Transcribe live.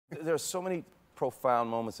There are so many profound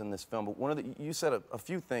moments in this film, but one of you said a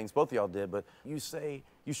few things, both of y'all did, but you say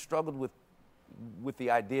you struggled with the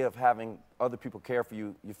idea of having other people care for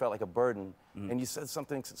you. You felt like a burden. And you said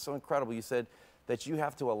something so incredible. You said that you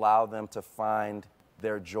have to allow them to find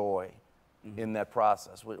their joy in that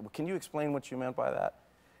process. Can you explain what you meant by that?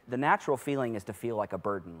 The natural feeling is to feel like a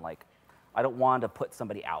burden, like I don't want to put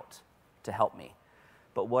somebody out to help me.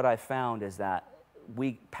 But what I found is that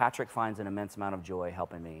Patrick finds an immense amount of joy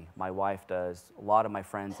helping me. My wife does. A lot of my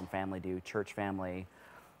friends and family do, church family.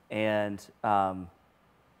 And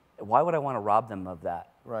why would I want to rob them of that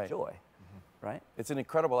joy, right? It's an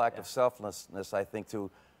incredible act of selflessness, I think, to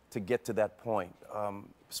get to that point.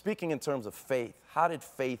 Speaking in terms of faith, how did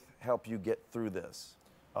faith help you get through this?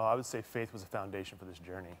 I would say faith was a foundation for this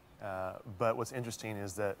journey. But what's interesting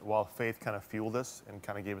is that while faith kind of fueled us and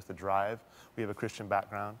kind of gave us the drive, we have a Christian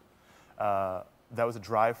background. That was a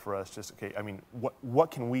drive for us. Just, okay, I mean,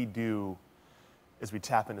 what can we do as we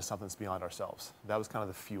tap into something that's beyond ourselves? That was kind of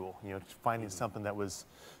the fuel, you know, finding something that was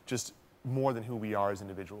just more than who we are as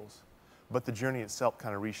individuals. But the journey itself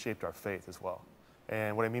kind of reshaped our faith as well.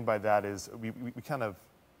 And what I mean by that is we kind of,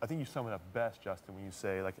 I think you sum it up best, Justin, when you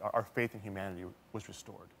say like our faith in humanity was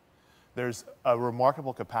restored. There's a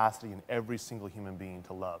remarkable capacity in every single human being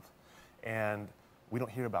to love. And we don't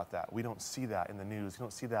hear about that. We don't see that in the news. We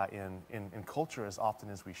don't see that in culture as often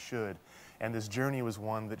as we should. And this journey was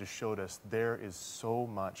one that just showed us there is so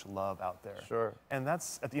much love out there. Sure. And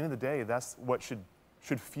that's, at the end of the day, that's what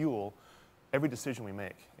should fuel every decision we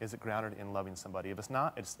make. Is it grounded in loving somebody? If it's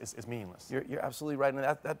not, it's meaningless. You're absolutely right. And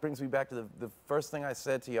that brings me back to the first thing I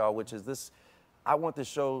said to y'all, which is this: I want this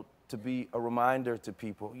show to be a reminder to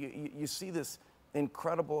people. You see this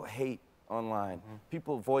incredible hate online.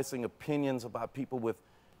 People voicing opinions about people with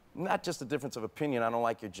not just a difference of opinion. I don't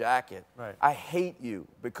like your jacket. Right. I hate you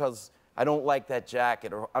because I don't like that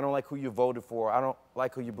jacket, or I don't like who you voted for, or I don't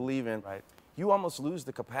like who you believe in. Right. You almost lose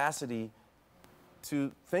the capacity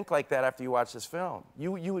to think like that after you watch this film.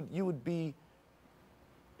 You would be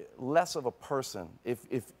less of a person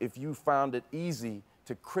if you found it easy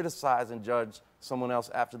to criticize and judge someone else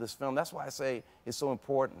after this film. That's why I say it's so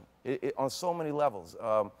important on so many levels.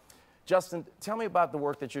 Justin, tell me about the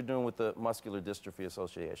work that you're doing with the Muscular Dystrophy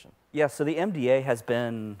Association. Yeah, so the MDA has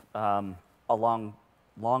been along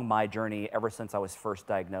my journey ever since I was first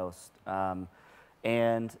diagnosed.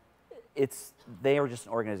 And they are just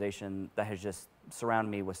an organization that has just surrounded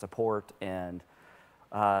me with support and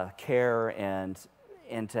care,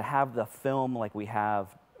 and to have the film like we have,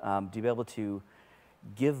 to be able to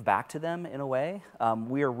give back to them in a way.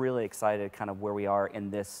 We are really excited kind of where we are in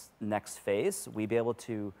this next phase. We'll be able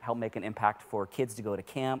to help make an impact for kids to go to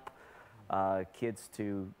camp, kids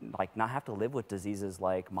to like not have to live with diseases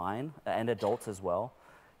like mine, and adults as well.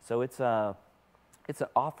 So it's an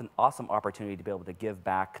awesome opportunity to be able to give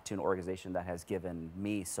back to an organization that has given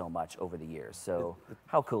me so much over the years. So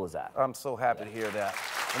how cool is that? I'm so happy to hear that.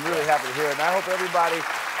 I'm really happy to hear it. And I hope everybody,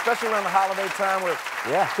 especially around the holiday time where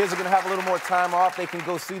kids are going to have a little more time off, they can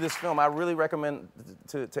go see this film. I really recommend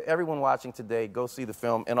to everyone watching today, go see the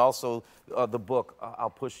film, and also the book, I'll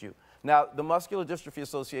Push You. Now, the Muscular Dystrophy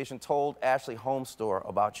Association told Ashley Homestore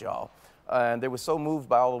about y'all. And they were so moved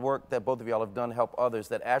by all the work that both of y'all have done to help others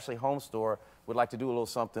that Ashley Homestore would like to do a little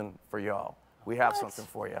something for y'all. We have something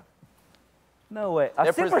for you. No way.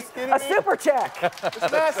 A super check.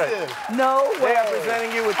 It's massive. No way. They are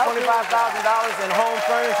presenting you with $25,000 in home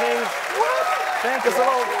furnishings. What? Thank you.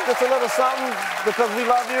 Just a little something because we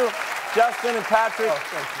love you. Justin and Patrick,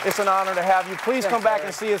 it's an honor to have you. Please come back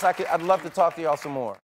and see us. I'd love to talk to y'all some more.